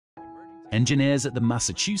Engineers at the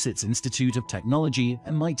Massachusetts Institute of Technology,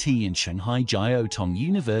 MIT, and Shanghai Jiao Tong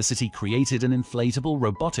University created an inflatable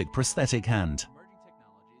robotic prosthetic hand.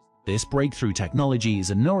 This breakthrough technology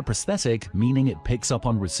is a neuroprosthetic, meaning it picks up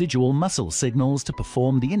on residual muscle signals to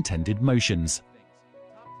perform the intended motions.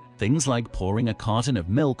 Things like pouring a carton of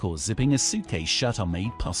milk or zipping a suitcase shut are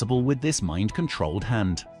made possible with this mind-controlled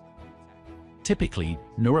hand. Typically,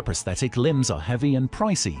 neuroprosthetic limbs are heavy and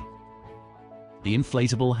pricey. The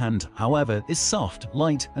inflatable hand, however, is soft,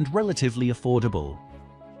 light, and relatively affordable.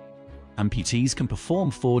 Amputees can perform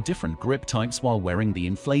 4 different grip types while wearing the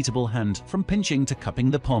inflatable hand, from pinching to cupping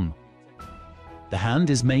the palm. The hand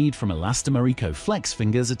is made from elastomer EcoFlex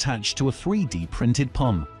fingers attached to a 3D printed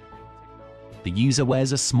palm. The user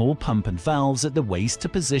wears a small pump and valves at the waist to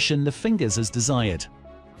position the fingers as desired.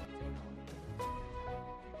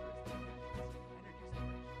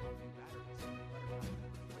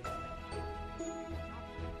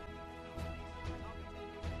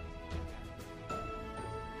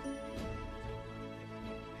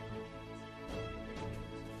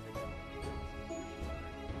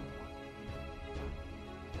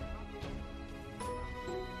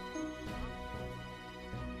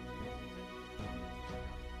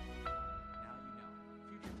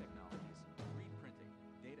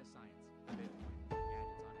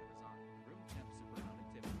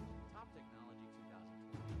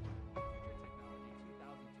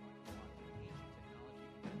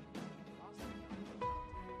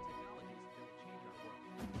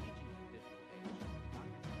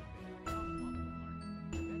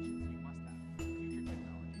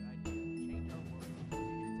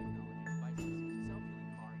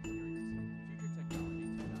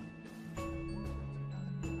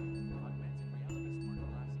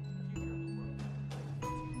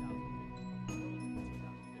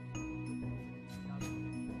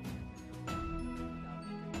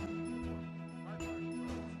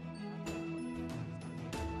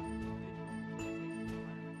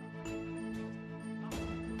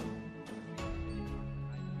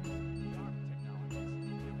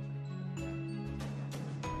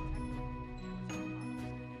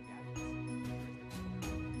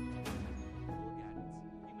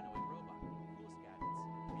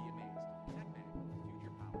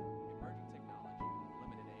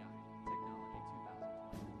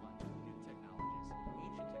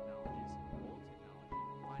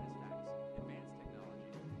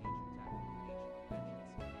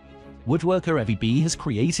 Woodworker Evie B has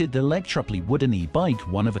created the electrically wooden e-bike,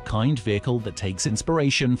 one-of-a-kind vehicle that takes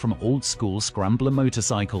inspiration from old-school scrambler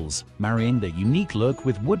motorcycles, marrying their unique look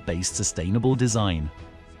with wood-based sustainable design.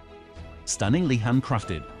 Stunningly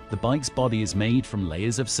handcrafted, the bike's body is made from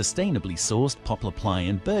layers of sustainably sourced poplar ply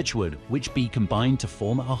and birchwood, which be combined to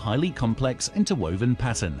form a highly complex interwoven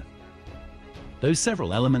pattern. Though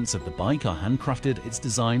several elements of the bike are handcrafted, its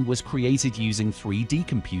design was created using 3D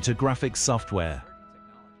computer graphics software.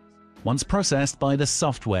 Once processed by the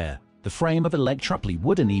software, the frame of electrically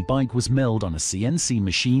wooden e-bike was milled on a CNC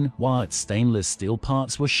machine, while its stainless steel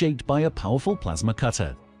parts were shaped by a powerful plasma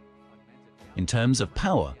cutter. In terms of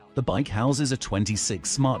power, the bike houses a 26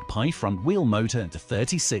 Smart Pi front wheel motor and a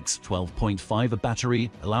 36 12.5 battery,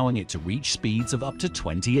 allowing it to reach speeds of up to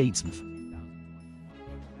 28 mph.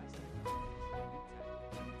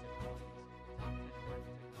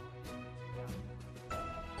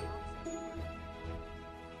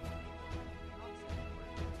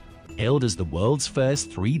 Hailed as the world's first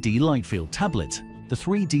 3D light-field tablet, the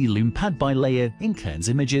 3D Loom Pad by Layer encodes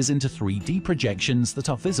images into 3D projections that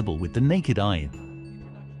are visible with the naked eye.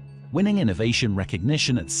 Winning innovation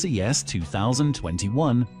recognition at CES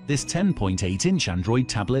 2021, this 10.8-inch Android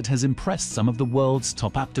tablet has impressed some of the world's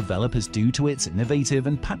top app developers due to its innovative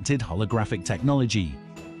and patented holographic technology.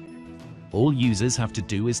 All users have to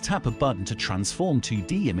do is tap a button to transform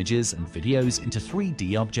 2D images and videos into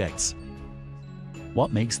 3D objects.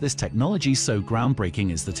 What makes this technology so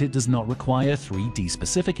groundbreaking is that it does not require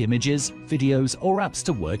 3D-specific images, videos, or apps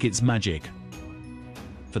to work its magic.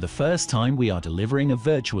 For the first time, we are delivering a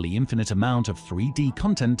virtually infinite amount of 3D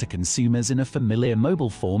content to consumers in a familiar mobile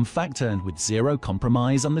form factor and with zero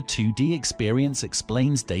compromise on the 2D experience,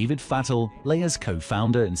 explains David Fattel, Layer's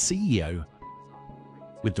co-founder and CEO.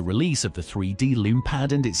 With the release of the 3D Loom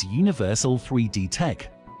Pad and its universal 3D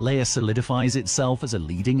tech, Layer solidifies itself as a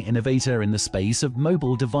leading innovator in the space of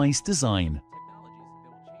mobile device design.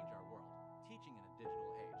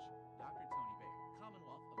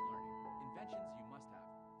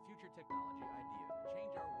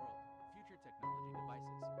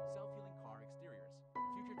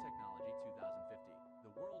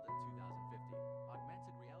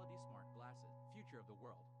 Augmented reality smart glasses, future of the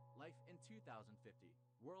world. Life in 2050.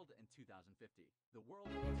 World in 2050. The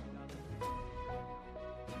world in 2050.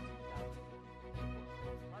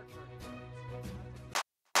 2050. Heart chart.